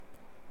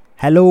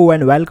Hello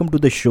and welcome to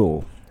the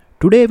show.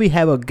 Today we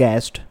have a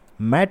guest,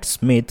 Matt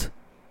Smith,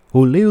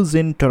 who lives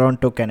in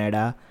Toronto,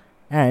 Canada,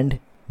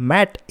 and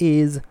Matt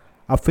is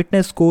a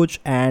fitness coach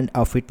and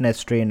a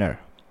fitness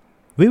trainer.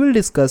 We will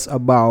discuss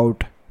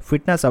about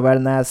fitness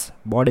awareness,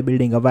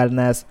 bodybuilding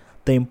awareness,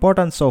 the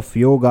importance of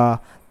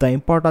yoga, the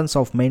importance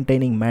of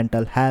maintaining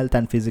mental health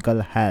and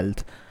physical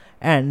health,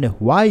 and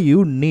why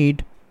you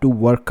need to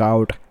work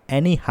out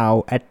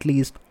anyhow at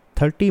least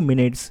 30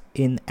 minutes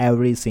in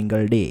every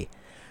single day.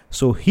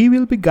 So he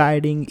will be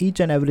guiding each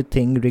and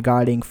everything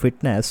regarding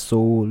fitness.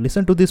 So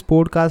listen to this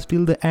podcast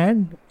till the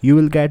end. You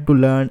will get to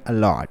learn a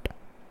lot.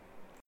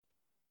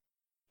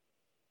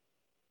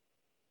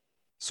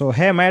 So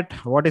hey Matt,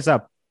 what is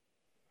up?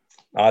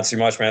 Not too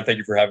much, man. Thank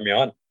you for having me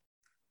on.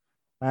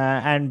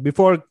 And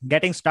before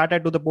getting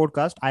started to the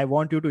podcast, I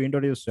want you to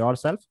introduce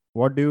yourself.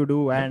 What do you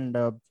do? And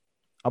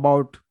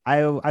about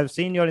I've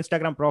seen your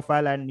Instagram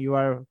profile, and you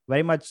are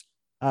very much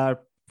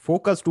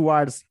focused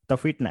towards the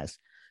fitness.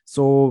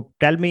 So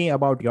tell me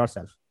about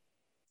yourself.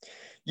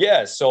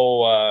 Yeah,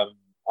 so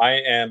I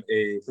am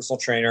a personal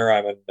trainer.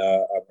 I'm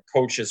a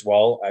coach as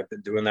well. I've been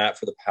doing that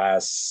for the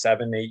past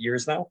 7, 8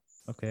 years now.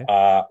 Okay.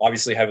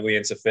 Obviously, heavily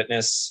into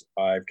fitness.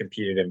 I've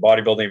competed in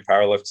bodybuilding,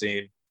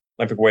 powerlifting,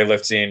 Olympic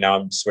weightlifting. Now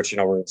I'm switching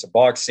over into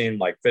boxing.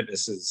 Like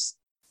fitness is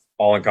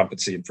all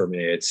encompassing for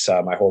me. It's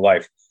my whole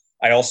life.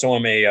 I also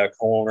am a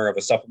co-owner of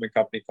a supplement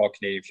company called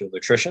Canadian Fuel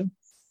Nutrition.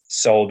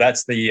 So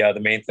that's the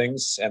main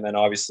things. And then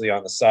obviously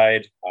on the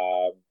side,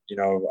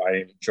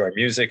 I enjoy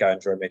music. I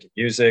enjoy making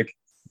music,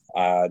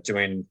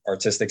 doing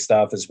artistic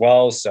stuff as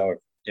well. So,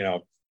 I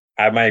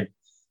have my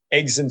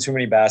eggs in too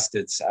many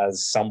baskets,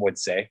 as some would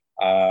say.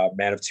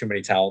 Man of too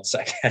many talents,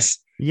 I guess.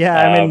 Yeah,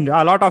 I mean,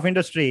 a lot of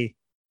industry.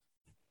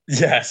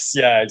 Yes,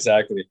 yeah,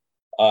 exactly.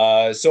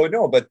 So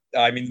no, but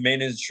I mean, the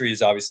main industry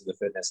is obviously the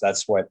fitness.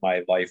 That's what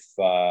my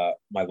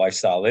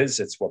lifestyle is.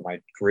 It's what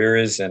my career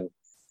is, and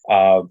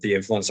the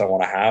influence I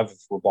want to have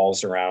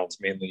revolves around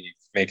mainly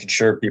making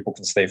sure people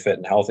can stay fit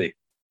and healthy.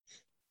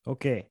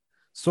 Okay.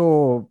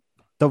 So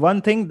the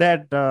one thing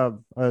that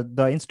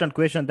the instant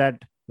question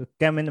that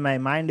came in my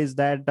mind is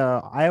that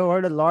I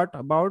heard a lot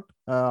about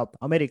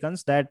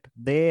Americans that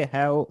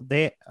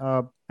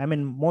I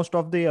mean, most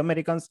of the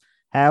Americans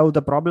have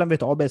the problem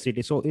with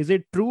obesity. So is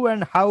it true,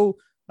 and how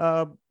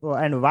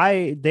and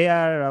why they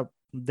are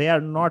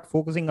not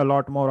focusing a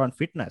lot more on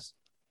fitness?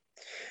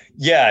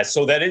 Yeah,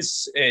 so that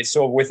is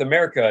so with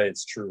America,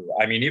 it's true.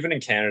 I mean, even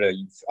in Canada,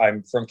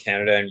 I'm from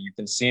Canada, and you've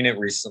been seeing it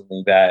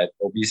recently that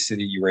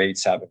obesity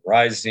rates have been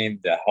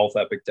rising. The health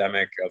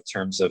epidemic of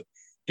terms of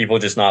people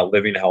just not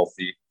living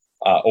healthy,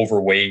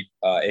 overweight,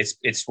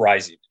 it's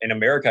rising. In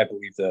America, I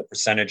believe the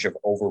percentage of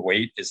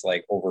overweight is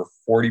like over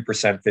 40%,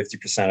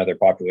 50% of their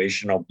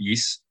population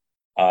obese,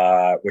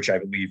 which I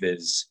believe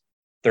is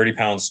 30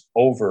 pounds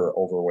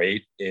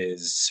overweight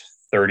is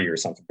 30 or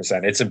something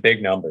percent. It's a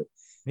big number.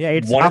 Yeah,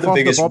 it's One of half the of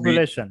the biggest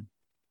population.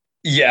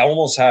 Yeah,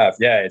 almost half.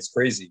 Yeah, it's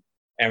crazy.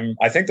 And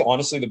I think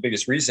honestly, the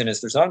biggest reason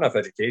is there's not enough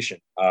education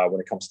when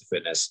it comes to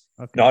fitness.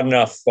 Okay. Not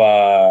enough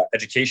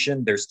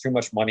education. There's too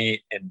much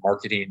money in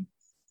marketing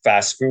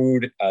fast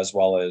food as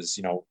well as,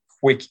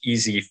 quick,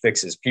 easy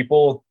fixes.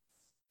 People,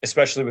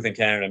 especially within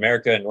Canada,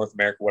 America, and North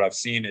America, what I've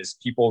seen is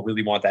people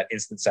really want that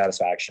instant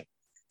satisfaction.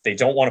 They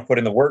don't want to put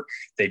in the work.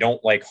 They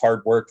don't like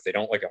hard work. They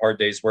don't like a hard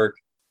day's work.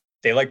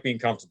 They like being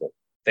comfortable.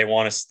 They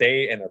want to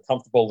stay in their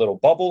comfortable little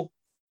bubble,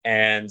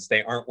 and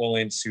they aren't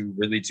willing to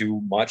really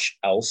do much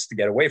else to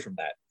get away from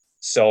that.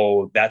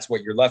 So that's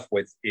what you're left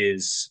with,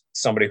 is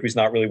somebody who's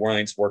not really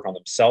willing to work on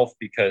themselves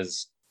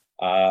because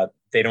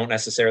they don't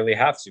necessarily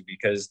have to,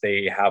 because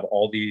they have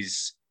all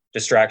these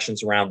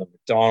distractions around them.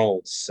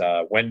 McDonald's,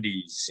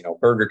 Wendy's,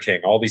 Burger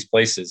King, all these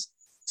places.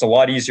 It's a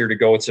lot easier to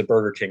go to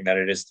Burger King than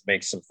it is to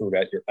make some food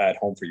at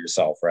home for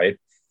yourself, right?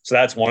 So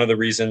that's one of the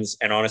reasons.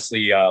 And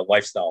honestly,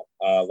 lifestyle.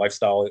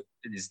 Lifestyle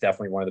is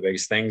definitely one of the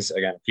biggest things.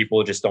 Again,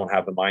 people just don't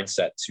have the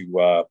mindset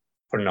to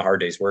put in a hard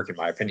day's work, in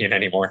my opinion,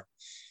 anymore.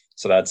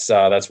 So that's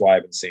why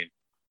I've been seeing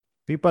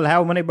People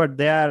have money, but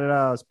they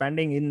are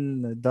spending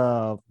in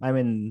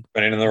spending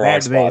in the wrong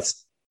bad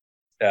ways.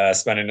 spots,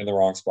 spending in the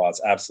wrong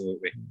spots.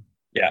 Absolutely,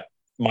 yeah.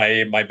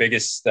 My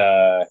biggest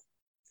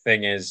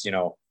thing is,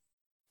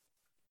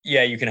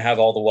 yeah, you can have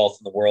all the wealth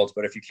in the world,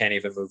 but if you can't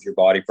even move your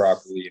body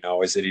properly,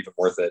 is it even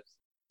worth it?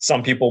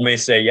 Some people may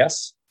say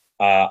yes.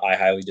 I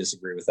highly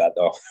disagree with that,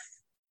 though.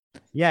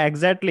 Yeah,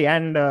 exactly.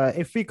 And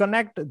if we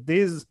connect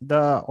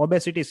the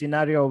obesity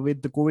scenario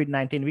with the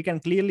COVID-19, we can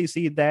clearly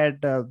see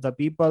that the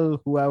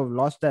people who have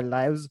lost their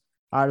lives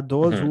are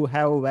those Mm-hmm. who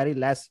have very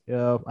less,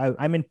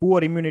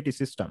 poor immunity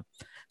system.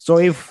 So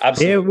if they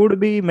Absolutely. would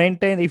be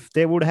maintained, if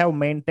they would have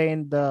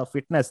maintained the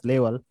fitness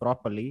level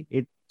properly, the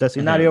Mm-hmm.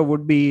 scenario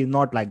would be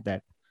not like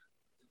that.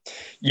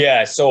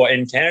 Yeah. So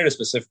in Canada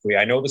specifically,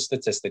 I know the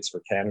statistics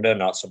for Canada,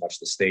 not so much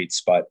the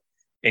States, but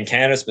in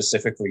Canada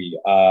specifically,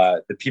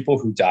 the people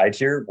who died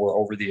here were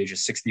over the age of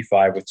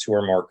 65 with two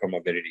or more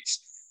comorbidities.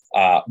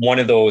 One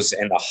of those,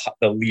 and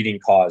the leading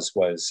cause,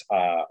 was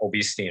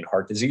obesity and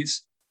heart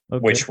disease,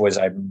 Okay. which was,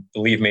 I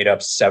believe, made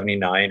up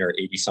 79 or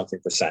 80 something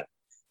percent.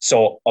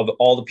 So of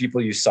all the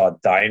people you saw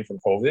dying from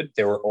COVID,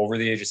 they were over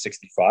the age of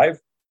 65,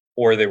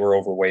 or they were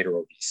overweight or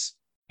obese,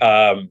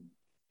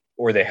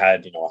 or they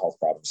had, a health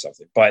problem or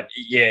something. But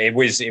yeah, it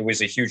was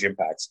a huge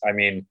impact. I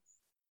mean,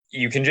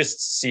 you can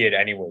just see it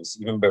anyways,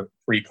 even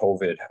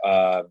pre-COVID.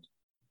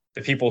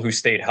 The people who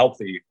stayed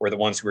healthy were the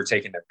ones who were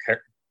taking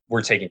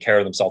care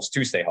of themselves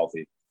to stay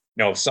healthy.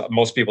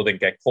 Most people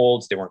didn't get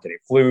colds, they weren't getting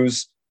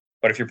flus.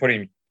 But if you're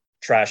putting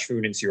trash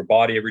food into your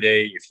body every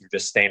day, if you're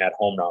just staying at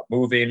home, not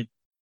moving,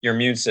 your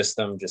immune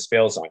system just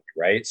fails on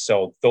you, right?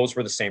 So those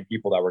were the same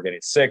people that were getting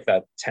sick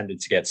that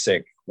tended to get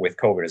sick with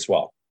COVID as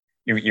well.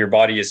 Your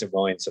body isn't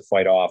willing to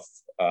fight off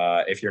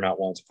if you're not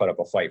willing to put up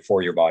a fight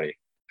for your body,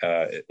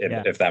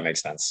 Yeah. if that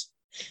makes sense.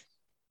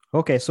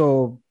 Okay,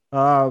 so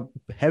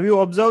have you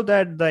observed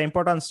that the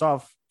importance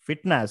of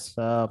fitness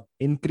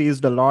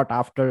increased a lot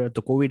after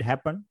the COVID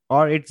happened,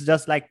 or it's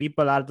just like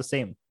people are the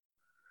same?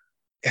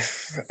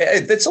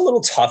 It's a little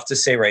tough to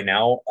say right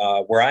now.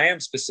 Where I am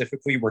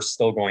specifically, we're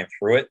still going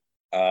through it.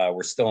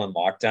 We're still in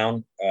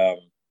lockdown.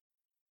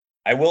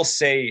 I will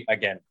say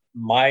again,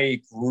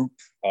 my group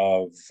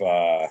of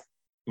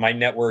my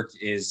network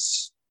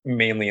is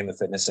mainly in the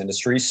fitness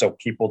industry, so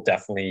people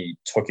definitely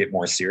took it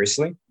more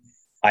seriously.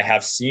 I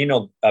have seen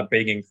a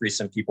big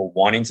increase in people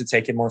wanting to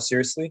take it more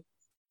seriously.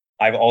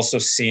 I've also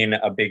seen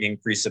a big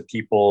increase of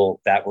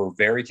people that were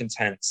very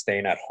content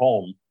staying at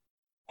home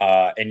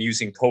and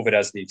using COVID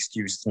as the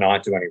excuse to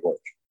not do any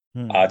work,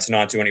 to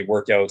not do any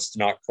workouts, to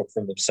not cook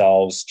for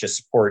themselves, just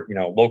support,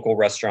 local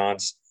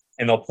restaurants.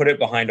 And they'll put it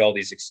behind all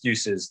these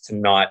excuses to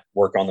not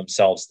work on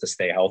themselves to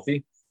stay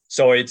healthy.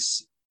 So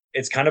it's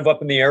kind of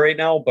up in the air right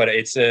now, but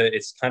it's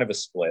kind of a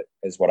split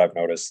is what I've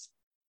noticed.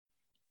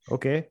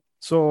 Okay.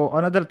 So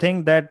another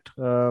thing that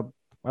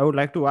I would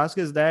like to ask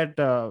is that,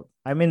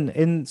 I mean,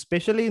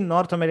 especially in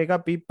North America,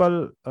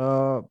 people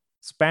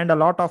spend a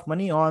lot of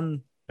money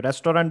on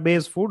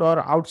restaurant-based food or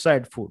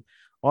outside food,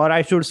 or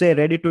I should say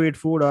ready-to-eat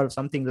food or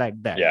something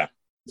like that. Yeah.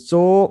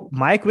 So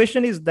my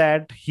question is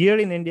that here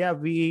in India,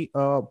 we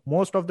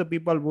most of the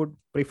people would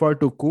prefer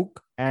to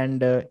cook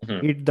and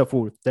eat the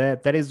food.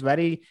 There is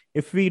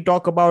if we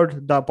talk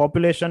about the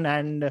population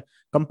and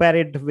compare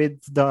it with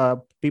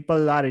the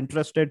people are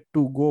interested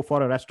to go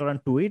for a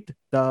restaurant to eat,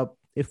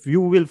 if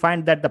you will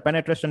find that the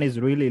penetration is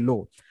really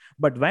low.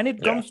 But when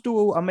it comes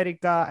to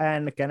America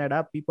and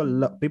Canada,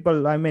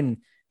 people, I mean,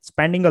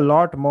 spending a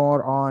lot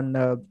more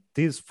on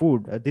this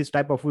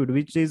type of food,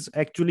 which is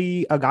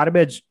actually a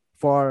garbage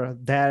for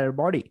their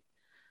body.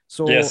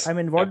 So, Yes. I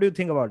mean, what do you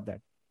think about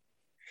that?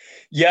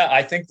 Yeah,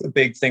 I think the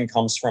big thing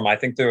comes from, I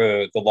think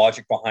the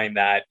logic behind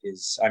that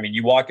is, I mean,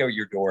 you walk out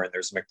your door and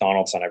there's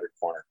McDonald's on every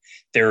corner.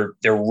 They're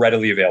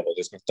readily available.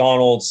 There's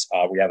McDonald's.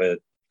 We have a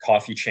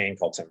coffee chain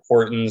called Tim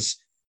Hortons.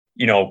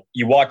 You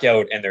walk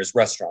out and there's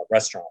restaurant.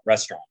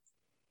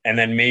 And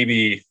then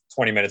maybe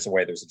 20 minutes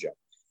away, there's a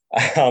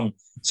gym.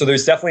 So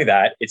there's definitely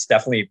that. It's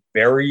definitely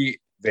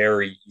very,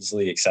 very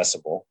easily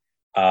accessible.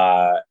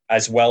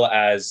 As well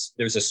as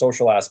there's a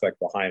social aspect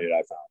behind it,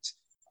 I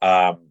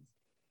found.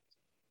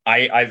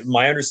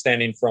 My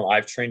understanding from,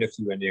 I've trained a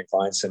few Indian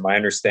clients, and my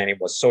understanding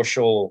was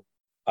social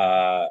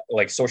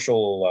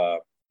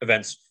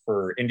events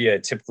for India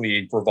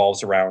typically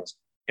revolves around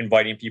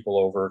inviting people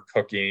over,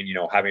 cooking,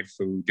 having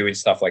food, doing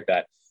stuff like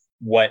that.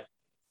 What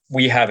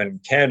we have in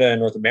Canada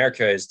and North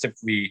America is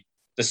typically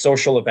the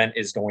social event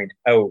is going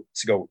out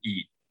to go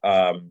eat.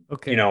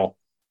 Okay.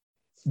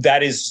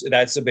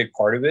 That's a big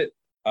part of it.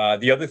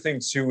 The other thing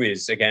too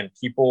is, again,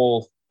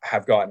 people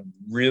have gotten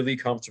really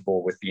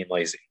comfortable with being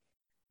lazy.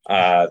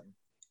 And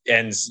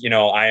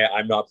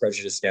I'm not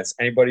prejudiced against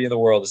anybody in the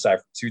world aside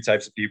from two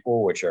types of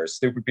people, which are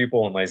stupid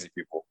people and lazy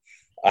people.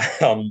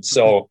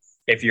 So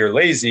if you're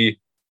lazy,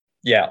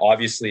 yeah,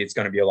 obviously it's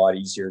going to be a lot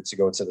easier to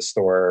go to the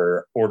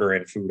store, order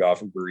in food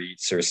off Uber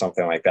Eats or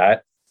something like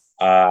that.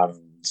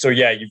 So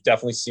yeah, you've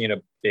definitely seen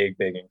a big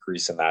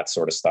increase in that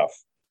sort of stuff.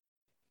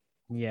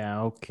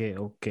 Yeah.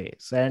 Okay.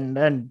 So,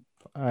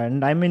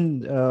 and I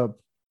mean,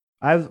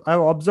 I've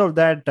observed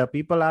that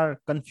people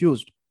are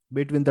confused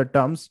between the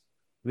terms,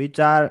 which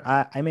are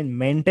I mean,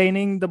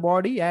 maintaining the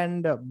body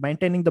and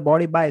maintaining the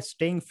body by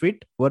staying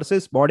fit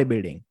versus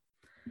bodybuilding.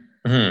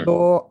 Mm-hmm.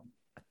 So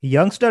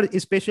youngsters,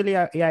 especially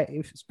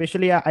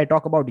I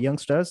talk about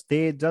youngsters,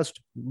 they just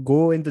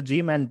go in the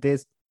gym and they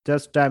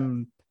just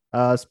spend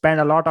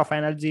a lot of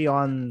energy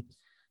on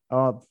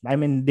I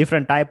mean,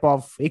 different type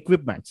of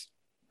equipments.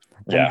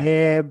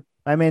 And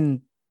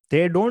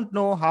they don't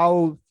know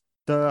how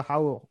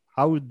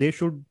they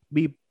should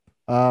be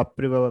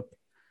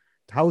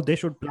how they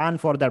should plan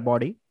for their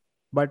body.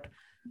 But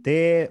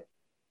they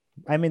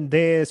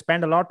they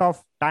spend a lot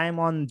of time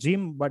on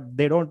gym, but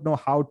they don't know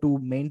how to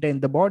maintain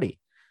the body.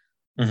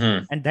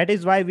 Mm-hmm. And that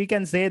is why we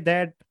can say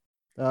that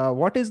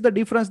what is the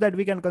difference that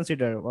we can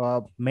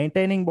consider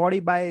maintaining body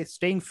by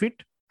staying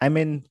fit. I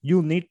mean,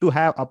 you need to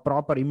have a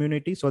proper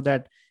immunity so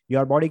that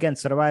your body can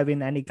survive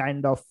in any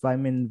kind of, I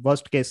mean,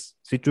 worst case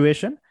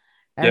situation.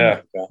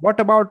 And what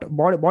about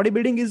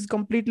bodybuilding is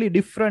completely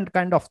different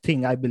kind of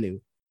thing, I believe.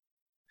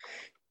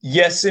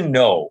 Yes and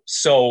no.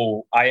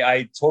 So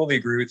I totally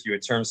agree with you in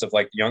terms of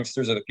like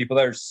youngsters are the people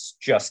that are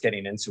just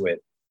getting into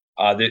it.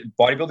 The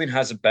bodybuilding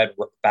has a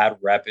bad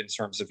rep in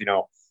terms of,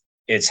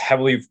 it's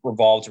heavily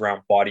revolved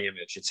around body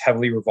image. It's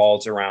heavily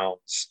revolved around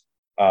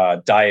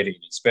dieting.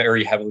 It's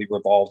very heavily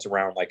revolved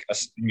around like,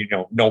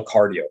 no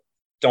cardio.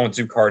 Don't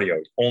do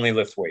cardio. Only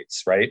lift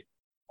weights, right?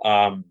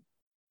 Um,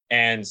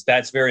 and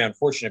that's very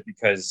unfortunate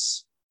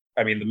because,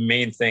 I mean, the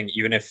main thing,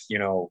 even if,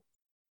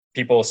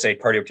 people say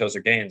cardio kills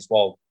your gains.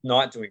 Well,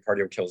 not doing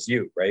cardio kills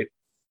you, right?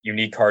 You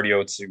need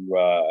cardio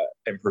to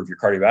improve your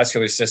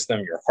cardiovascular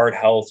system, your heart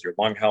health, your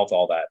lung health,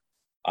 all that.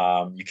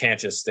 You can't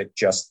just stick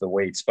just the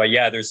weights. But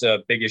yeah, there's a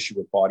big issue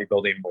with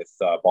bodybuilding, with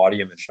body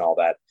image and all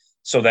that.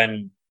 So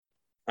then,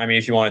 I mean,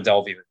 if you want to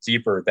delve even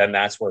deeper, then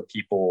that's where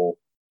people,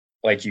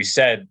 like you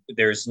said,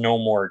 there's no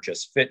more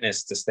just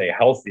fitness to stay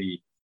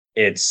healthy.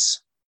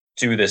 It's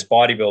do this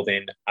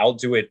bodybuilding. I'll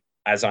do it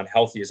as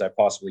unhealthy as I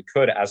possibly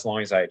could, as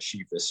long as I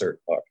achieve this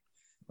certain look.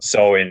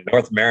 So in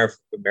North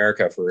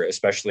America, for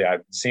especially,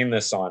 I've seen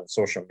this on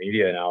social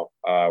media now,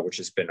 which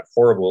has been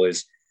horrible,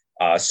 is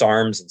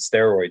SARMs and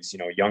steroids.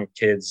 Young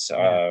kids,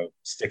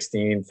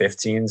 16,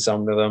 15,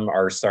 some of them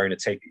are starting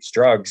to take these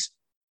drugs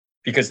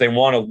because they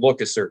want to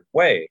look a certain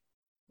way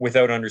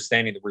without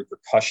understanding the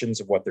repercussions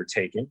of what they're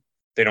taking.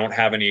 They don't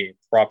have any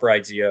proper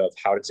idea of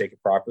how to take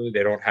it properly.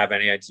 They don't have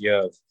any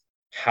idea of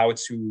how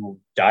to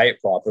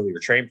diet properly or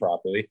train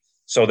properly.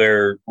 So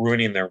they're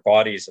ruining their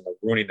bodies and they're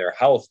ruining their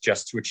health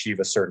just to achieve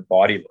a certain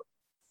body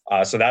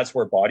look. So that's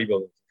where bodybuilding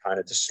can kind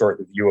of distort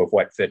the view of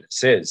what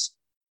fitness is.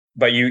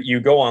 But you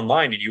go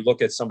online and you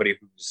look at somebody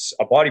who's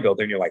a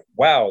bodybuilder and you're like,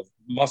 wow,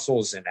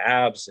 muscles and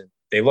abs, and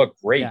they look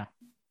great. Yeah.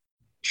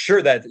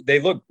 Sure, that they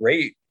look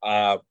great,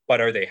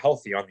 but are they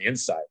healthy on the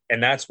inside?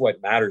 And that's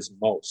what matters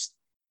most.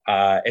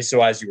 And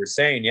so, as you were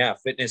saying, yeah,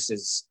 fitness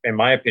is, in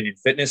my opinion,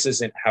 fitness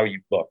isn't how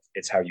you look.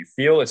 It's how you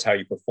feel, it's how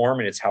you perform,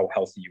 and it's how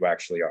healthy you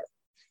actually are.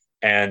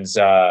 And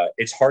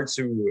it's hard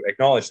to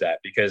acknowledge that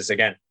because,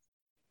 again,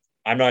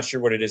 I'm not sure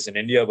what it is in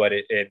India, but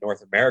in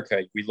North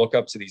America, we look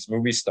up to these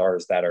movie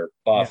stars that are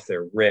buff,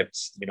 they're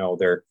ripped,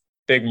 they're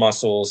big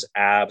muscles,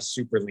 abs,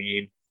 super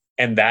lean.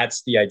 And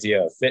that's the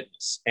idea of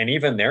fitness. And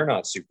even they're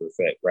not super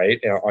fit, right?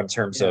 On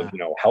terms of,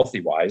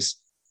 healthy wise.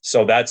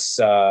 So that's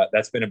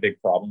been a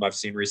big problem I've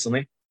seen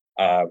recently.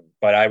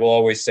 But I will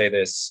always say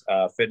this,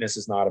 fitness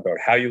is not about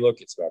how you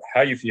look. It's about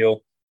how you feel.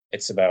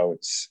 It's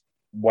about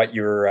what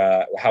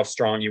you're, how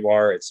strong you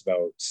are. It's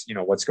about,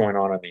 what's going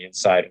on the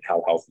inside and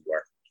how healthy you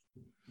are.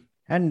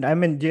 And I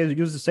mean,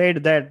 you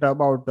said that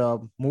about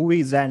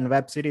movies and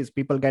web series,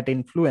 people get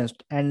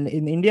influenced. And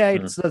in India,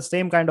 it's the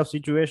same kind of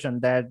situation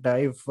that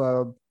if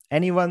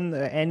anyone,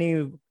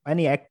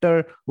 any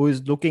actor who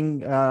is looking,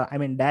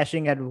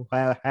 dashing and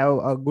have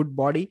a good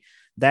body,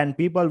 then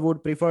people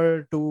would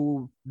prefer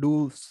to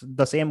do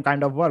the same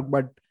kind of work.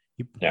 But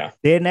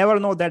they never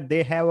know that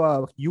they have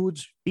a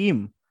huge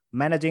team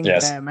managing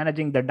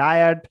managing the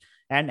diet,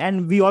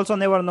 and we also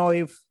never know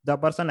if the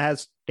person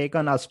has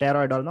taken a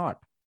steroid or not.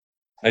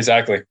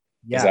 Exactly.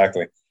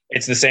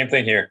 It's the same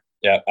thing here.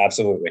 Yeah,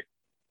 absolutely.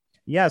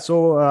 Yeah,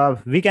 so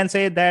we can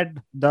say that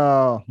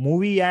the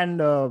movie and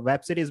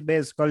web series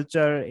based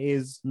culture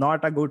is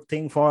not a good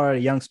thing for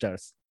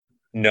youngsters.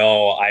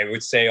 No, I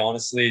would say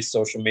honestly,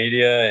 social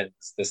media and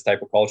this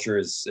type of culture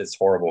it's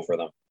horrible for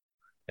them.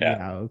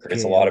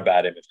 It's a lot of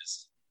bad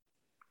images.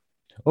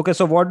 Okay,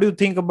 so what do you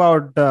think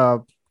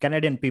about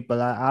Canadian people?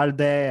 Are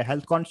they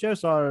health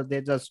conscious, or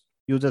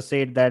you just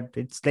said that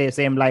it's the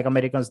same like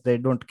Americans? They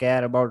don't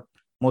care about.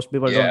 Most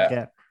people don't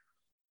care.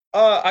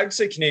 I'd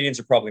say Canadians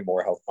are probably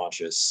more health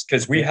conscious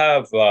because we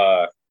have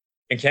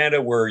in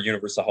Canada, we're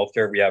universal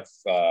healthcare. We have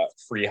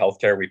free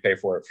healthcare. We pay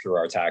for it through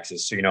our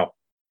taxes. So,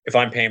 if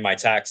I'm paying my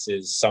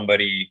taxes,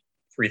 somebody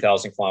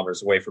 3,000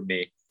 kilometers away from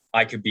me,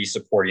 I could be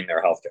supporting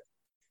their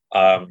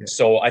healthcare.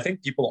 So I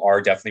think people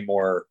are definitely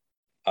more,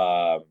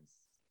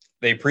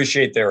 they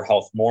appreciate their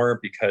health more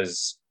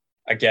because,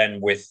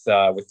 again, with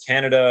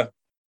Canada,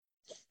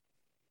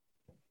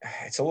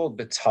 it's a little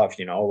bit tough,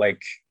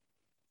 like,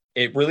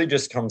 it really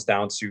just comes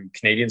down to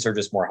Canadians are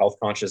just more health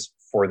conscious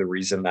for the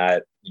reason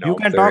that, you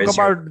can talk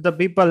about the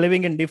people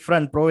living in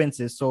different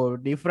provinces. So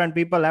different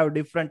people have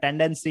different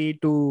tendency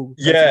to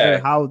consider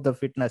how the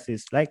fitness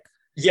is like.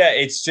 Yeah,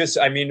 it's just,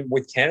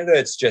 with Canada,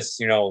 it's just,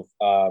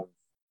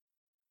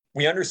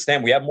 we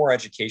understand we have more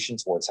education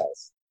towards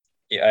health.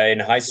 In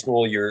high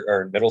school,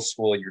 or middle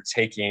school, you're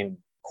taking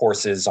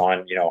courses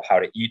on, how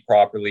to eat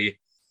properly.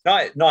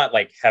 Not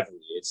like heavily.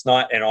 It's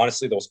not, and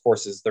honestly, those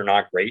courses, they're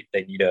not great.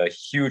 They need a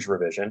huge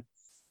revision,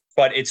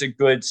 but it's a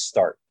good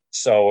start.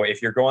 So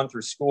if you're going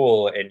through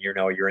school and,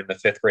 you're in the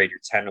 5th grade, you're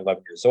 10,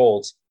 11 years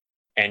old,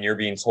 and you're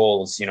being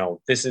told,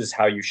 this is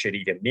how you should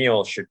eat a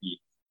meal, should be,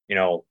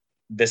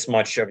 this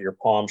much of your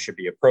palm should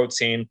be a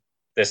protein,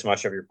 this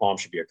much of your palm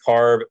should be a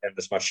carb, and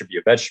this much should be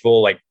a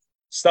vegetable, like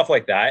stuff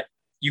like that.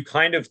 You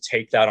kind of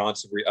take that on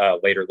to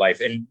later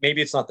life. And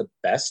maybe it's not the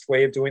best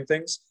way of doing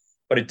things,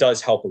 but it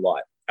does help a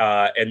lot.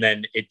 And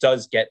then it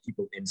does get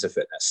people into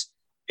fitness.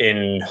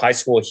 In high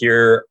school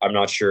here, I'm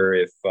not sure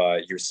if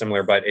you're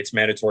similar, but it's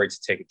mandatory to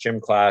take a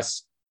gym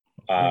class.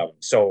 Okay.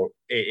 So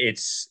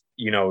it's,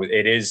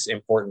 it is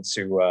important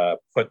to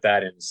put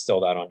that and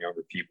instill that on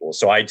younger people.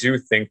 So I do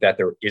think that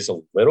there is a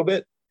little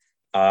bit.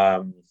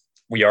 Um,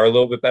 we are a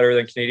little bit better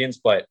than Canadians,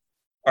 but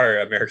or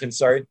Americans,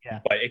 sorry, Yeah.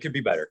 but it could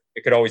be better.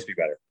 It could always be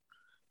better.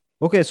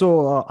 Okay,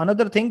 so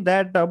another thing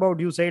that about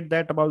you said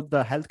that about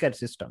the healthcare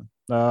system.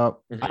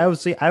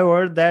 Mhm. I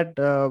heard that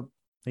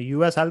the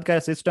U.S.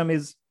 healthcare system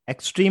is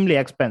extremely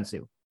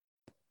expensive,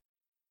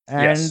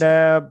 and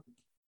Yes.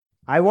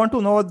 I want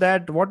to know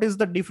that what is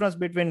the difference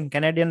between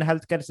Canadian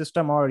healthcare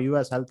system or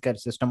US healthcare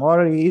system,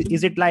 or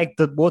is it like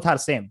the both are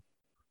same?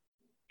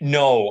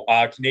 No,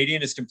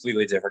 Canadian is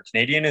completely different.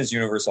 Canadian is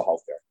universal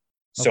healthcare.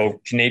 Okay.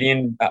 So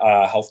Canadian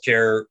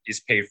healthcare is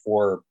paid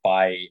for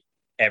by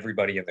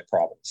everybody in the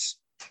province.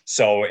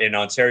 So in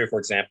Ontario, for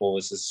example,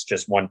 this is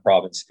just one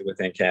province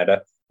within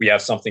Canada. We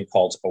have something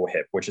called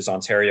OHIP, which is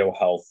Ontario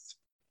Health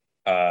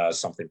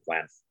something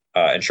plan,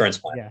 insurance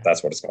plan. Yeah.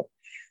 That's what it's called.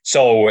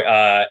 So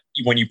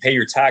when you pay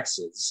your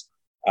taxes,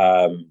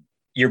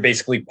 you're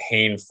basically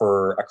paying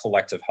for a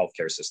collective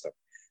healthcare system.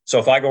 So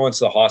if I go into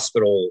the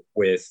hospital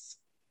with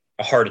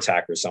a heart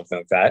attack or something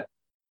like that,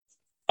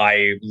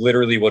 I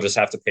literally will just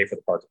have to pay for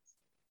the parking.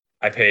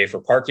 I pay for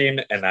parking,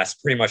 and that's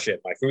pretty much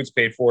it. My food's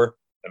paid for,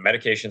 the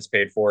medication's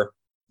paid for,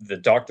 the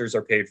doctors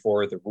are paid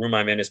for, the room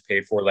I'm in is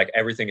paid for, like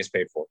everything is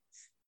paid for.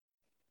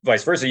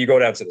 Vice versa, you go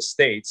down to the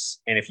States,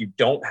 and if you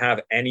don't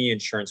have any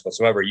insurance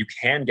whatsoever, you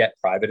can get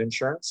private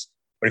insurance.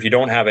 But if you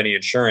don't have any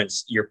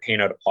insurance, you're paying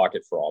out of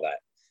pocket for all that.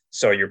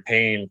 So you're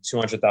paying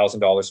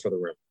 $200,000 for the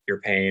room. You're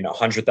paying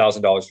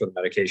 $100,000 for the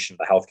medication,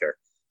 the healthcare.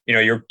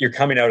 You're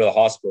coming out of the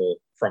hospital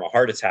from a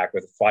heart attack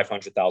with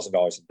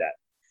 $500,000 in debt.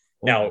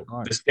 Oh my Now,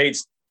 God. the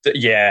States,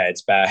 yeah,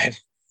 it's bad.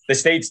 The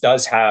States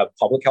does have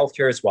public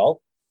healthcare as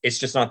well. It's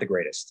just not the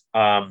greatest.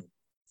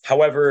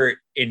 However,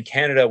 in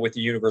Canada with the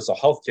universal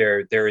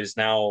healthcare, there is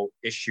now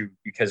issue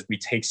because we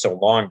take so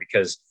long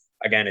because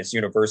again, it's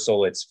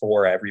universal. It's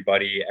for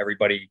everybody.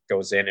 Everybody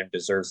goes in and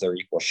deserves their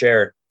equal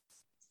share.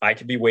 I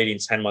could be waiting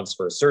 10 months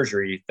for a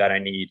surgery that I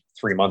need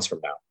 3 months from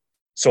now.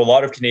 So a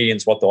lot of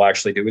Canadians, what they'll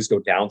actually do is go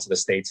down to the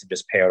States and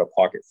just pay out of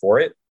pocket for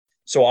it.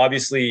 So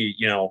obviously,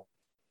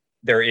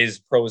 there is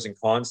pros and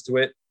cons to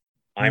it.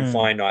 I'm Hmm.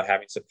 fine not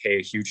having to pay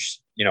a huge,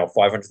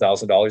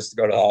 $500,000 to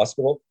go to the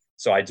hospital.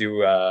 So I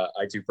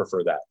do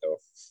prefer that though.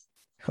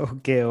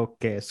 Okay,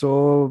 okay.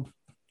 So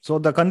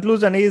the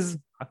conclusion is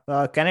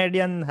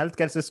Canadian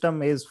healthcare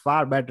system is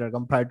far better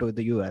compared to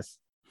the US.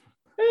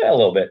 A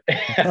little bit.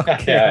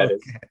 Okay, Yeah, it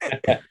is.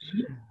 okay.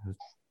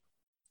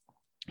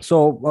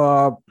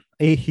 So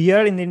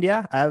here in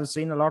India, I have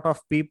seen a lot of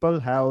people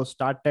have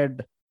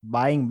started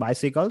buying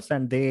bicycles,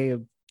 and they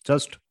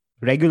just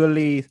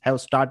regularly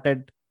have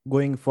started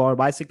going for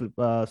bicycle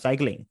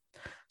cycling.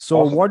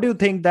 So, Awesome. what do you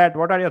think that?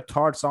 What are your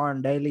thoughts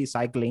on daily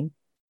cycling?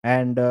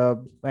 And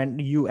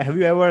you have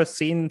you ever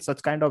seen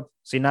such kind of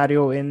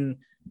scenario in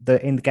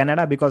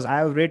Canada? Because I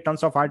have read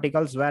tons of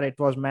articles where it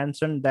was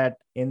mentioned that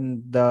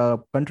in the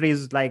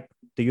countries like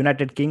the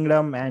United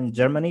Kingdom and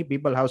Germany,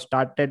 people have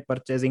started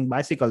purchasing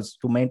bicycles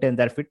to maintain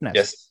their fitness.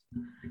 Yes.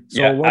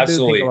 So, Yeah, what do you think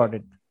absolutely. about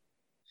it?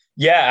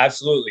 Yeah,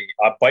 absolutely.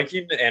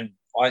 Biking and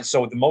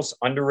so the most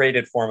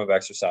underrated form of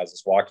exercise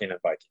is walking and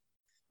biking.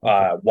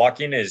 Okay.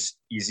 Walking is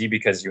easy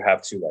because you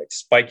have two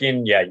legs.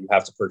 Biking, yeah, you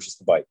have to purchase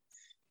the bike.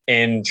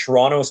 In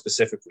Toronto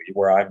specifically,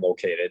 where I'm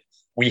located,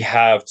 we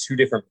have two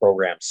different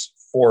programs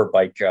for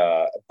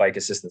bike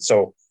assistance.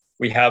 So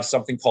we have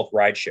something called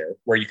rideshare,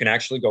 where you can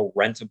actually go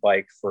rent a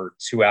bike for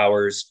 2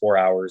 hours, 4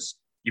 hours.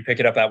 You pick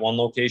it up at one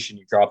location,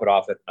 you drop it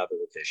off at another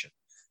location.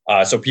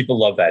 So people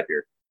love that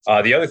here.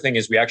 The other thing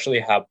is we actually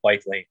have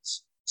bike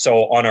lanes.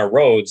 So on our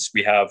roads,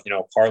 we have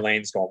car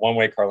lanes going one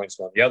way, car lanes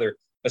going the other.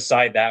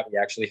 Beside that, we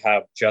actually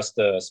have just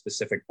a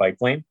specific bike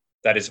lane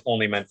that is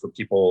only meant for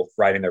people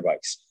riding their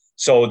bikes.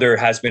 So there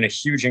has been a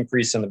huge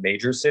increase in the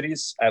major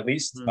cities, at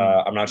least. Hmm.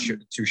 I'm not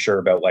too sure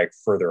about like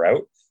further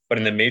out, but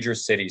in the major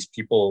cities,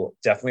 people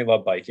definitely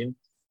love biking.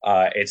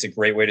 It's a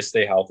great way to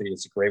stay healthy.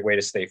 It's a great way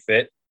to stay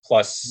fit.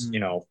 Plus, Hmm.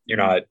 you're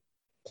not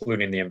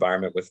polluting the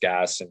environment with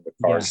gas and with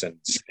Yeah. cars and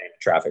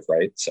traffic,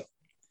 right? So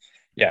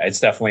yeah, it's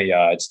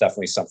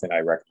definitely something I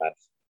recommend.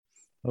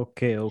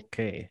 Okay.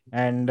 Okay.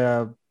 And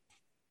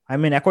I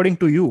mean, according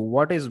to you,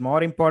 what is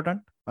more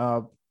important?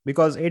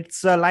 Because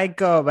it's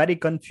like a very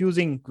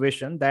confusing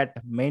question that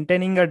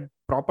maintaining a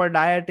proper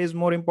diet is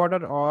more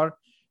important, or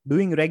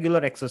doing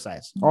regular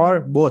exercise, or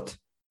both.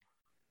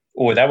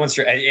 Oh, that one's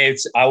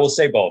it's I will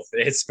say both.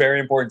 It's very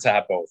important to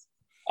have both.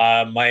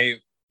 My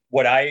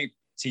what I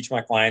teach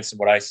my clients and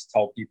what I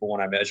tell people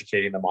when I'm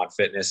educating them on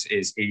fitness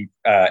is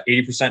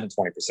 80% and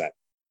 20%,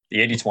 the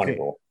 80-20 Okay.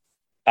 rule.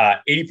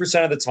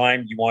 80% of the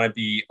time, you want to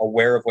be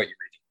aware of what you're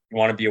eating. You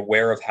want to be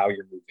aware of how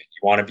you're moving.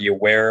 You want to be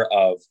aware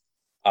of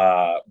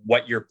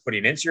what you're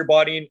putting into your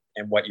body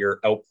and what you're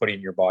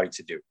outputting your body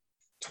to do.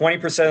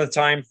 20% of the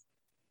time,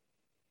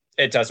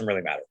 it doesn't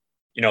really matter.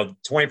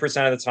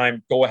 20% of the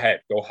time, go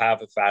ahead, go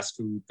have a fast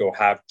food, go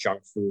have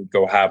junk food,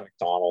 go have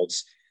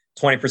McDonald's.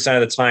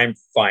 20% of the time,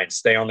 fine,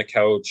 stay on the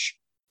couch,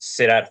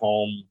 sit at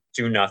home,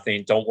 do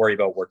nothing, don't worry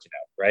about working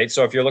out, right?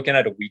 So if you're looking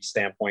at a week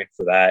standpoint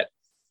for that,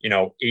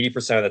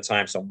 80% of the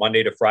time, so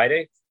Monday to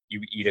Friday,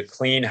 you eat a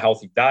clean,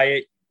 healthy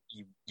diet.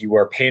 You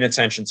are paying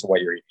attention to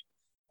what you're eating.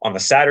 On the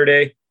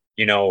Saturday,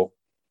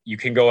 you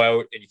can go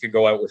out and you can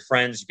go out with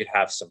friends. You could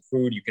have some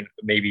food. You can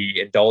maybe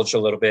indulge a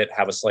little bit,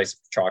 have a slice of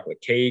chocolate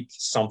cake,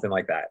 something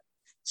like that.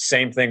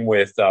 Same thing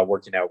with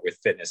working out with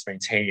fitness,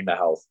 maintaining the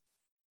health.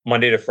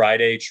 Monday to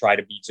Friday, try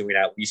to be doing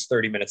at least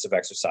 30 minutes of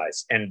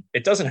exercise. And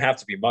it doesn't have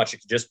to be much.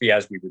 It can just be,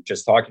 as we were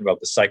just talking about,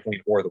 the cycling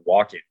or the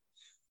walking.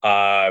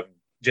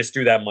 Just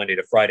do that Monday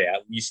to Friday,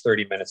 at least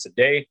 30 minutes a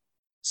day.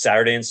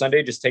 Saturday and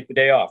Sunday, just take the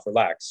day off,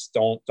 relax.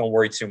 Don't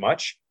worry too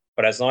much.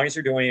 But as long as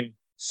you're doing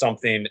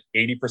something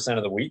 80%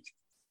 of the week,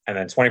 and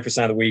then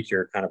 20% of the week,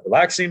 you're kind of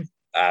relaxing,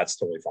 that's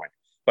totally fine.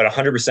 But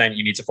 100%,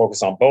 you need to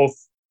focus on both.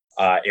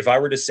 If I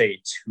were to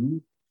say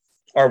two,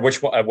 or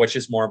which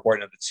is more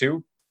important of the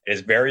two, it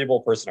is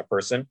variable person to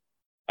person.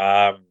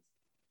 But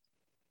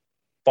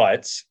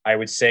I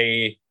would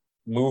say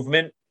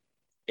movement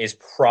is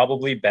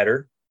probably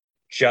better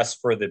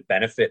just for the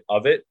benefit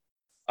of it.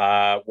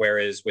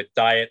 Whereas with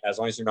diet, as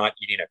long as you're not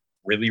eating a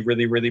really,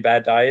 really, really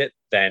bad diet,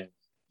 then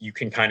you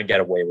can kind of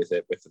get away with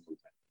it with the movement.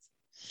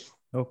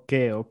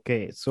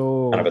 Okay.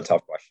 So kind of a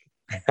tough question.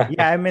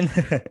 yeah, I mean,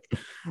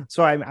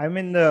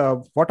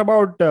 what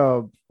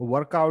about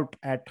workout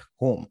at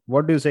home?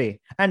 What do you say?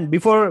 And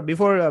before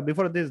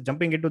this,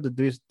 jumping into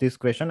this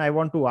question, I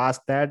want to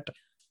ask that,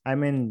 I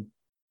mean,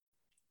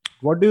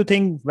 what do you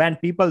think when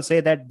people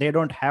say that they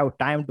don't have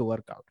time to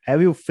work out?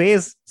 Have you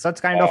faced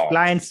such kind of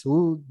clients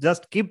who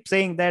just keep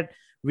saying that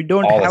we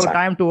don't have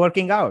time to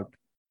working out?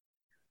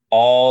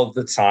 All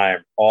the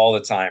time.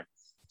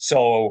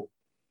 So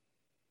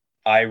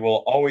I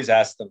will always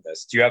ask them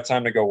this: do you have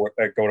time to go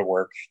to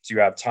work? Do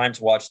you have time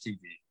to watch TV?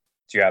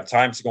 Do you have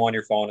time to go on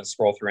your phone and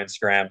scroll through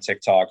Instagram,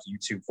 TikTok,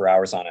 YouTube for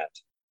hours on end?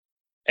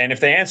 And if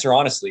they answer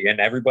honestly, and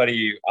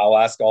everybody, I'll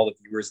ask all the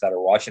viewers that are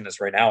watching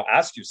this right now,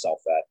 ask yourself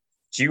that.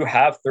 Do you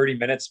have 30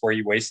 minutes where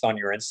you waste on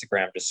your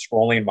Instagram just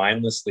scrolling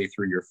mindlessly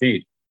through your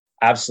feed?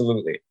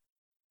 Absolutely.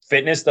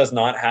 Fitness does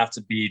not have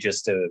to be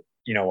just a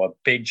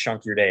big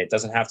chunk of your day. It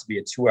doesn't have to be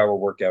a 2-hour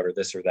workout or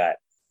this or that.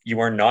 You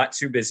are not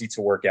too busy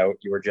to work out.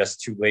 You are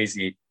just too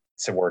lazy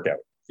to work out.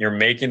 You're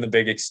making the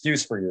big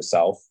excuse for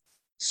yourself.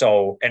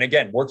 So, and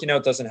again, working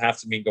out doesn't have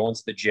to mean going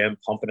to the gym,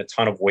 pumping a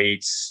ton of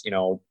weights,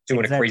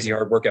 doing a crazy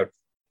hard workout.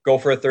 Go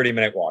for a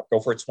 30-minute walk,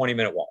 go for a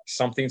 20-minute walk,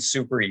 something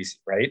super easy,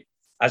 right?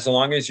 As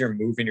long as you're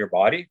moving your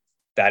body,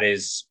 that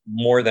is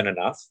more than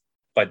enough.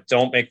 But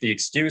don't make the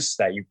excuse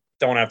that you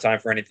don't have time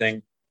for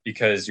anything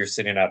because you're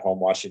sitting at home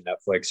watching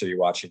Netflix or you're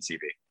watching TV.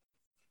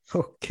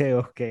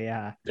 Okay,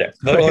 yeah. Yeah,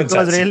 so it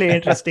was really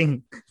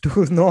interesting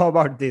to know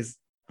about this.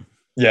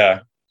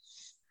 Yeah.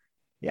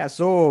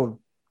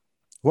 So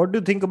what do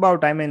you think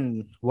about,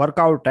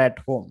 workout at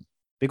home?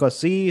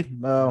 Because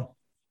there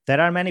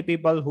are many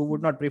people who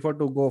would not prefer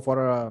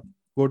to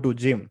go to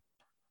gym.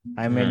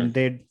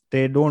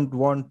 They don't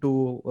want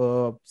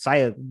to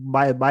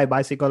buy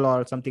bicycle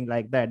or something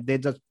like that. They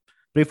just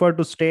prefer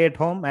to stay at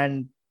home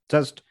and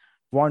just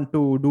want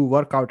to do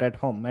workout at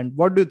home. And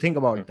what do you think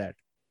about that?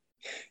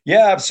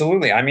 Yeah,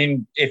 absolutely. I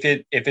mean, if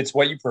it's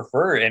what you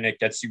prefer and it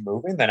gets you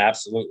moving, then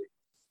absolutely.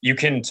 You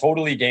can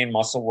totally gain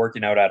muscle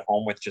working out at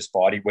home with just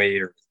body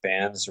weight or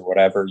bands or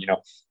whatever,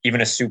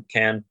 even a soup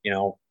can.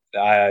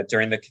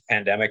 During the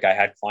pandemic, I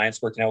had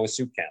clients working out with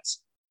soup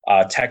cans,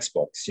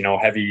 textbooks,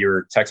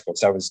 heavier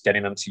textbooks. I was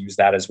getting them to use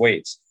that as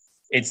weights.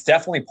 It's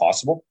definitely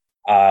possible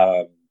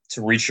to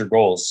reach your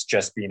goals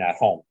just being at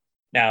home.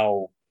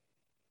 Now,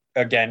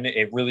 again,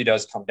 it really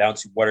does come down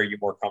to what are you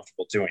more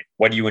comfortable doing?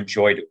 What do you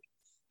enjoy doing?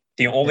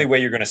 The only way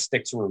you're going to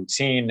stick to a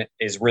routine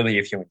is really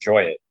if you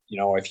enjoy it.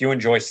 If you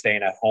enjoy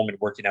staying at home and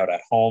working out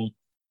at home,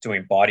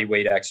 doing body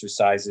weight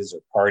exercises or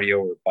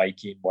cardio or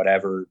biking,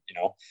 whatever,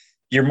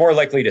 you're more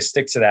likely to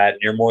stick to that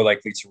and you're more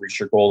likely to reach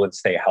your goal and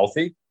stay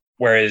healthy.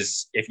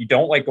 Whereas if you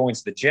don't like going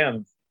to the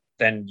gym,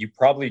 then you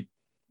probably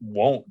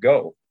won't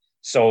go.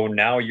 So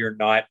now you're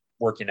not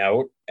working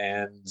out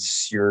and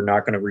you're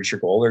not going to reach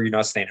your goal or you're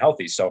not staying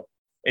healthy. So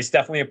it's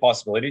definitely a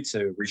possibility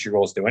to reach your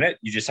goals doing it.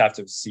 You just have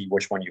to see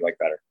which one you like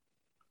better.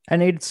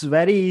 And it's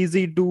very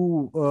easy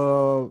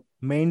to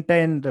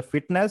maintain the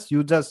fitness.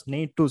 You just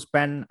need to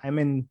spend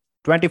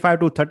 25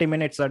 to 30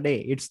 minutes a day.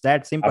 It's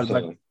that simple.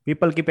 Absolutely. But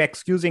people keep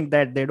excusing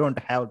that they don't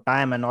have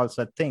time and all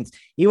such things.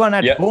 Even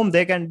at home,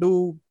 they can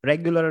do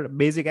regular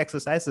basic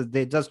exercises.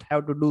 They just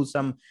have to do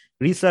some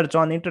research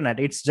on internet.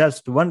 It's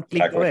just one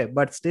click away,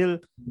 but still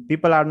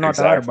people are not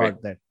aware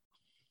about that.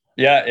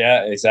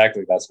 Yeah,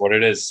 exactly. That's what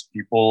it is.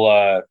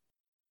 People,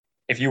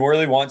 if you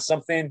really want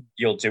something,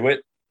 you'll do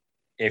it.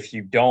 If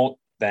you don't,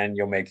 then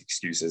you'll make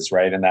excuses,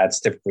 right? And that's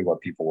typically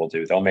what people will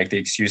do. They'll make the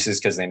excuses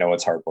because they know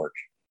it's hard work.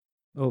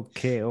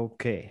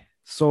 Okay.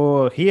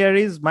 So here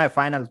is my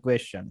final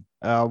question.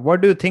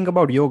 What do you think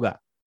about yoga?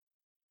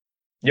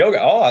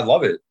 Yoga? Oh, I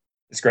love it.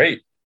 It's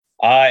great.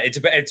 Let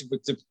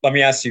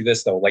me ask you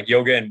this though, like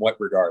yoga in what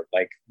regard?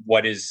 Like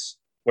what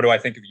do I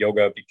think of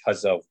yoga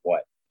because of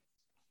what?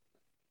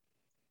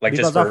 like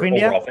just Because of for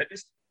India? overall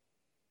fitness.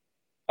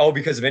 Oh,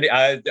 because of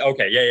India.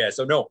 Okay, yeah.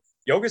 So no,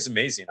 yoga is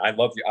amazing. I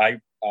love you.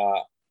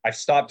 I've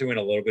stopped doing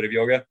a little bit of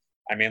yoga.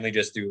 I mainly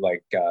just do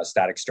like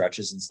static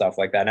stretches and stuff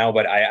like that now.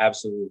 But I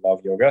absolutely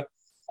love yoga.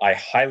 I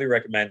highly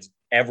recommend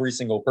every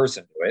single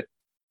person do it.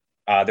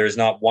 There's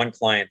not one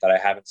client that I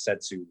haven't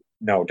said to,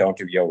 no, don't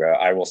do yoga.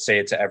 I will say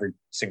it to every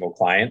single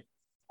client.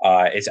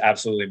 It's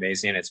absolutely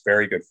amazing. It's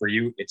very good for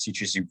you. It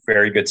teaches you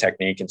very good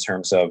technique in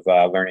terms of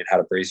learning how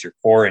to brace your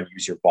core and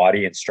use your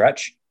body and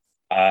stretch,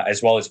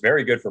 as well as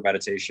very good for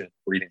meditation,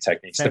 breathing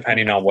techniques,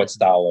 depending Exactly, on what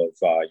exactly. style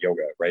of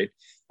yoga, right?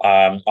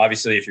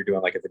 Obviously, if you're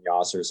doing like a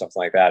vinyasa or something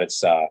like that,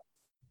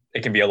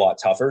 it can be a lot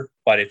tougher.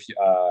 But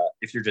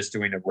if you're just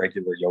doing a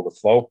regular yoga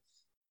flow,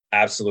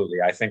 absolutely,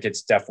 I think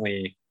it's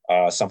definitely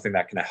something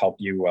that can help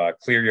you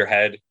clear your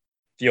head,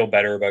 feel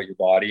better about your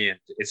body, and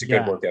it's a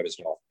good Yeah. workout as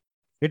well.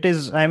 It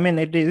is, I mean,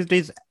 it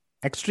is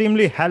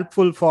extremely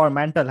helpful for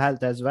mental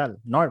health as well.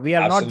 Not we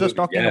are not just Absolutely,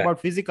 talking yeah. about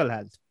physical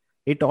health.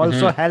 It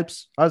also Hmm.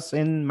 helps us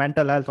in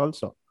mental health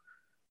also.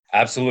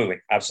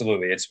 Absolutely.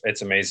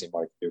 It's amazing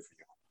what it can do for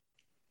you.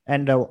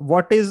 And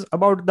what is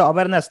about the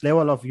awareness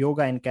level of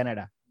yoga in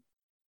Canada?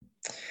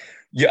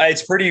 Yeah,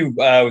 it's pretty.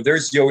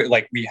 There's yoga,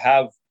 like we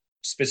have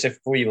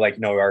specifically like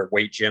our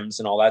weight gyms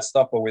and all that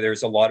stuff, but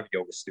there's a lot of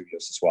yoga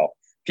studios as well.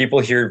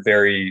 People here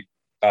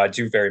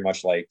do very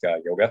much like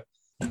yoga.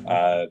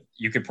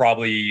 You could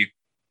probably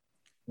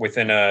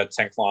within a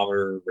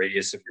 10-kilometer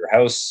radius of your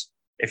house,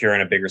 if you're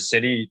in a bigger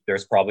city,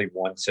 there's probably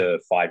 1 to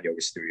 5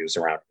 yoga studios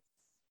around.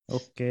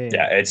 Okay.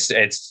 Yeah,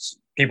 it's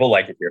people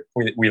like it here.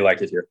 We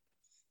like it here.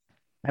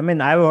 I mean,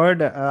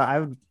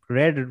 I've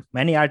read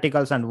many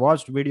articles and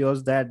watched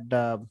videos that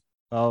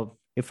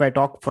if I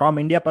talk from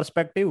India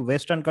perspective,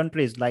 Western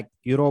countries like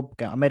Europe,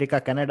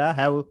 America, Canada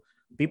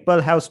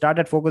people have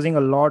started focusing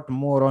a lot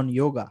more on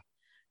yoga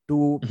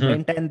to Mhm.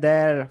 maintain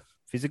their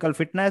physical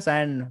fitness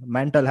and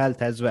mental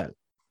health as well.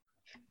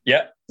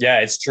 Yeah,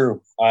 it's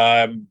true.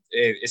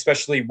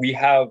 Especially we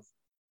have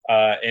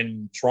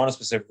in Toronto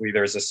specifically,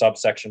 there's a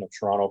subsection of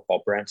Toronto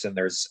called Brampton.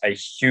 There's a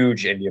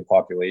huge Indian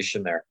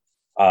population there.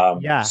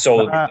 Yeah,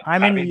 So I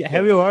having mean,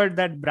 have you heard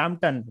that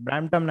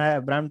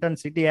Brampton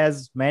city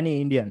has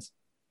many Indians?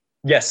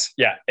 yes,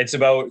 yeah, it's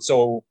about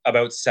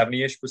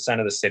 70-ish%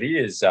 of the city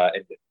is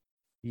Indian.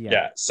 Yeah,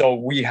 Yeah, so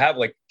we have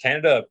like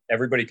Canada.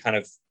 Everybody kind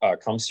of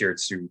comes here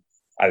to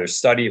either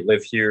study,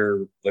 live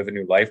here, live a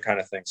new life, kind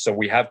of thing. So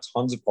we have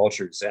tons of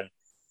cultures, and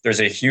there's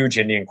a huge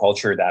Indian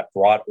culture that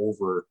brought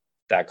over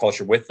that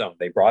culture with them.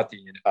 They brought the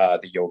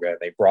yoga,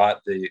 they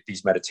brought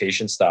these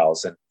meditation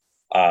styles, and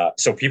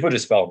so people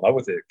just fell in love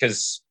with it.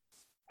 Because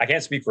I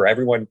can't speak for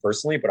everyone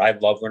personally, but I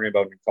love learning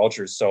about new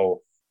cultures.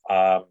 So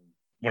um,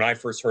 when I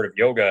first heard of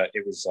yoga,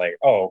 it was like,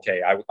 oh,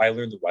 okay, I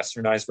learned the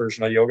westernized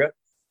version of yoga.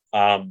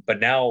 But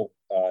now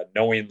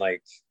knowing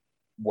like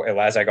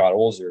as I got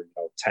older,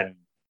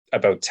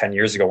 10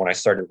 years ago when I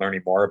started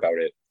learning more about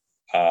it,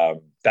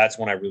 that's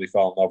when I really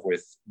fell in love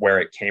with where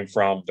it came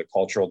from, the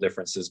cultural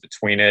differences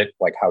between it,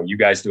 like how you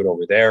guys do it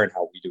over there and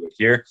how we do it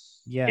here.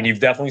 And yeah, you've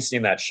definitely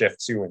seen that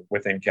shift too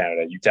within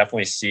Canada. You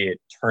definitely see it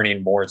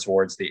turning more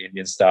towards the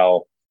Indian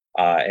style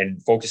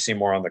and focusing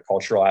more on the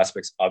cultural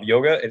aspects of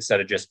yoga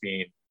instead of just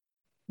being,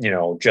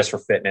 just for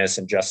fitness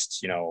and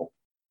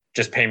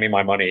just pay me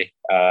my money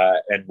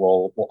and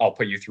I'll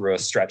put you through a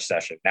stretch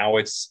session. Now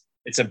it's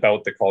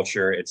about the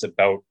culture. It's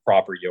about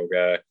proper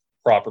yoga,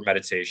 proper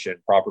meditation,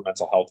 proper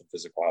mental health and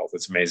physical health.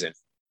 It's amazing.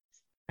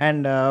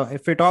 and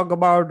if we talk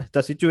about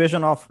the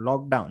situation of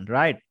lockdown,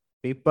 right?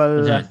 People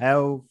Mm-hmm.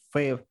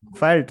 have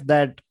felt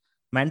that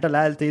mental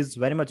health is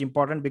very much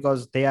important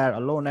because they are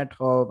alone at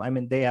home. I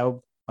mean, they have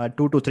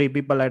 2 to 3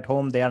 people at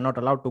home. They are not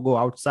allowed to go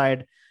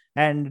outside,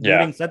 and Yeah.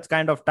 during such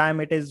kind of time,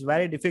 it is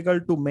very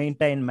difficult to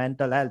maintain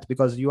mental health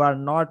because you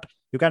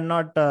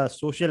cannot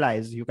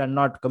socialize, you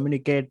cannot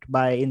communicate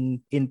by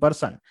in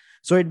person.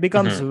 So it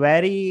becomes Mm-hmm.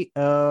 very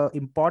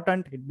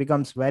important. It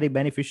becomes very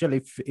beneficial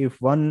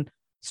if one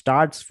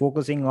starts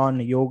focusing on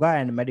yoga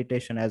and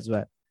meditation as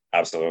well.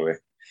 Absolutely.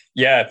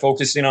 Yeah,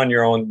 focusing on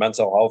your own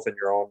mental health and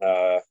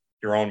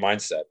your own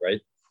mindset,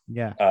 right?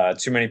 Yeah,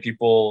 Too many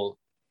people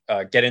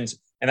get into,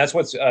 and that's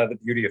what's the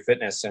beauty of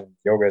fitness and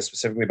yoga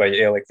specifically, but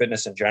yeah, like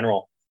fitness in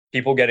general.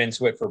 People get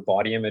into it for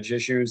body image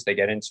issues. They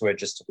get into it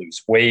just to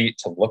lose weight,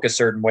 to look a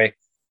certain way.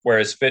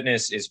 Whereas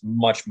fitness is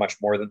much, much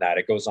more than that.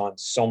 It goes on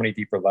so many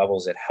deeper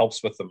levels. It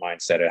helps with the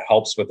mindset. It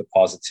helps with the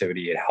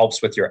positivity. It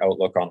helps with your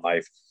outlook on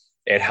life.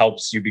 It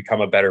helps you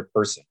become a better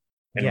person,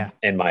 yeah.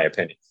 in my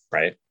opinion.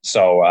 Right.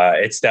 So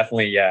it's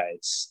definitely, yeah,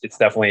 it's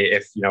definitely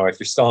if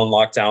you're still in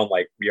lockdown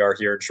like we are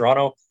here in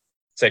Toronto,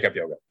 take up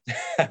yoga.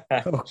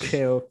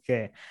 Okay,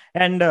 okay.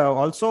 And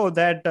also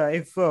that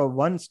if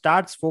one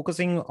starts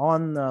focusing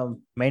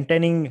on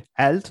maintaining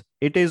health,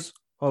 it is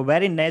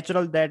very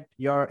natural that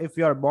if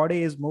your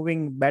body is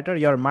moving better,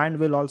 your mind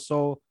will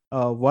also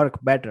work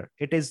better.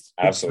 It's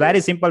very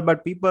Absolutely. simple,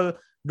 but people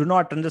do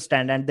not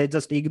understand and they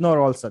just ignore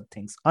all such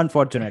things,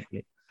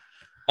 unfortunately.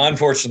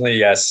 Unfortunately,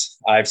 yes,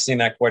 I've seen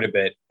that quite a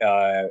bit.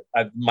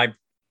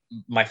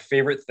 My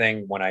favorite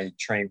thing when I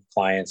train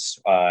clients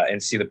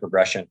and see the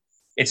progression.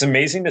 it's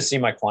amazing to see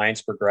my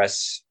clients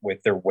progress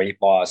with their weight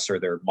loss or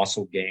their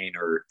muscle gain,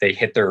 or they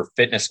hit their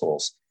fitness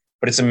goals.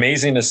 But it's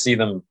amazing to see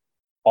them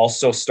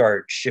also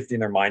start shifting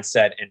their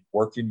mindset and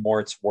working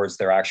more towards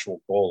their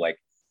actual goal. Like,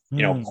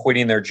 Hmm.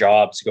 quitting their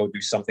job to go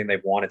do something they've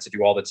wanted to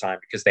do all the time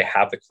because they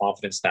have the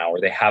confidence now, or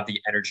they have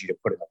the energy to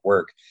put in the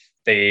work.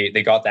 They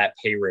got that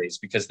pay raise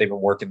because they've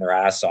been working their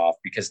ass off,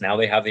 because now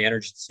they have the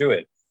energy to do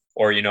it.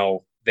 Or,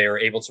 they're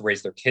able to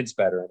raise their kids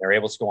better, and they're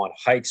able to go on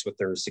hikes with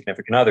their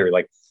significant other.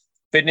 Like,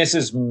 fitness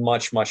is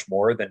much, much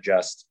more than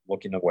just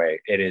looking away.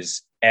 It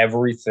is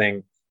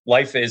everything.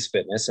 Life is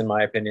fitness, in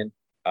my opinion.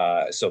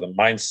 So the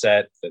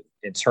mindset, the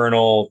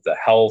internal, the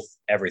health,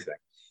 everything.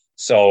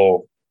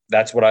 So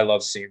that's what I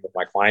love seeing with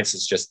my clients,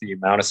 is just the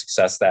amount of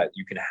success that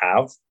you can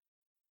have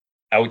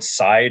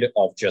outside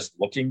of just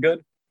looking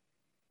good,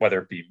 whether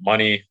it be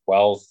money,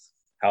 wealth,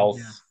 health,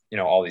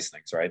 Yeah. all these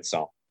things, right?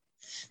 So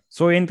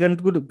So in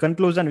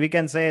conclusion, we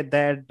can say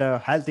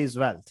that health is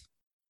wealth.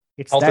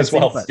 It's health that is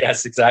wealth. simple.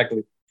 Yes,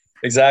 exactly.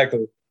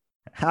 Exactly.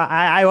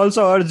 I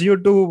also urge you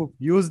to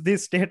use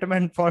this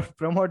statement for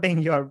promoting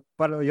your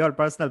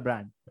personal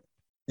brand.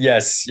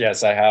 Yes,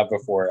 yes, I have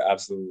before.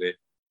 Absolutely.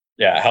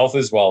 Yeah, health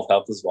is wealth.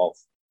 Health is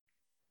wealth.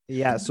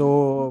 Yeah.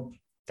 So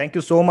thank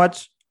you so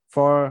much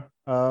for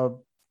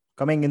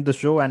coming in the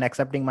show and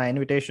accepting my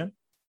invitation.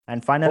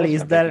 And Of finally,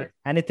 course, is man. Thank you. there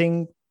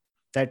anything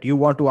that you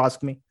want to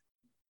ask me?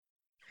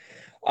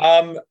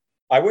 Um,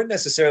 I wouldn't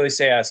necessarily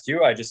say ask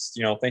you. I just,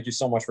 thank you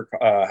so much for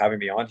having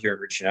me on here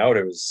and reaching out.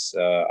 It was,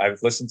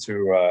 I've listened to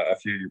a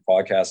few of your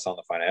podcasts on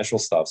the financial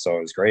stuff, so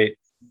it was great.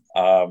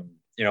 I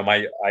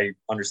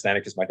understand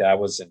it because my dad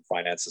was in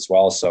finance as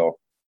well. So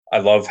I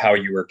love how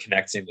you were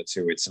connecting the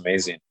two. It's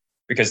amazing,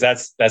 because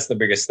that's the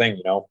biggest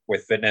thing,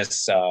 with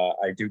fitness.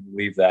 I do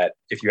believe that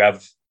if you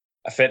have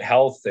a fit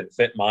health and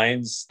fit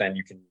minds, then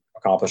you can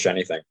accomplish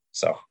anything.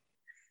 So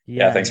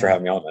yeah, Yeah, thanks for yeah.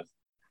 having me on, man.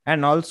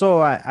 And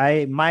also,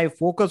 I my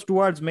focus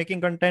towards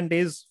making content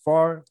is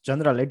for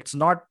general. It's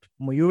not,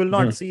 you will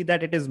not Mhm. see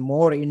that it is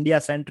more India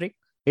centric.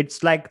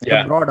 It's like the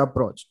Yeah, broad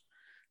approach.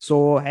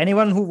 So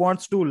anyone who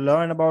wants to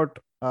learn about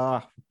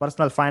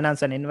personal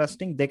finance and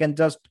investing, they can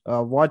just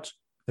watch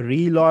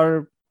reel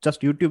or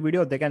just YouTube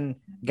video. They can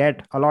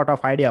get a lot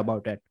of idea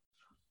about it.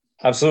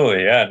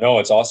 absolutely. Yeah, no,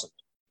 it's awesome.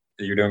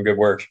 You're doing good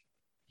work.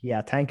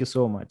 Yeah, thank you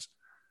so much.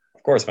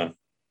 Of course, man.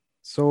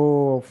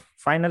 So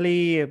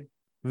finally,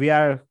 we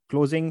are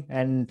closing,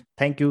 and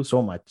thank you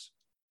so much.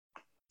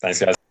 Thanks,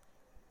 guys.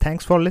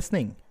 Thanks for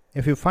listening.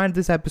 If you find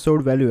this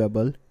episode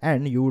valuable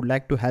and you would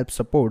like to help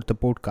support the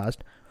podcast,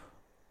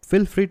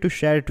 feel free to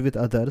share it with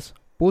others,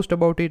 post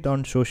about it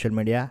on social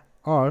media,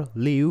 or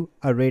leave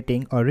a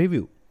rating or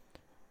review.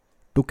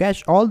 To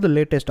catch all the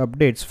latest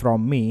updates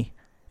from me,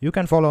 you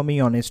can follow me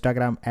on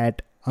Instagram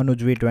at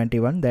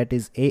AnujV21, that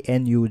is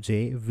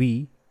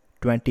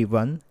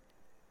ANUJV21.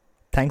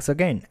 Thanks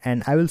again,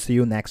 and I will see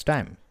you next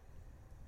time.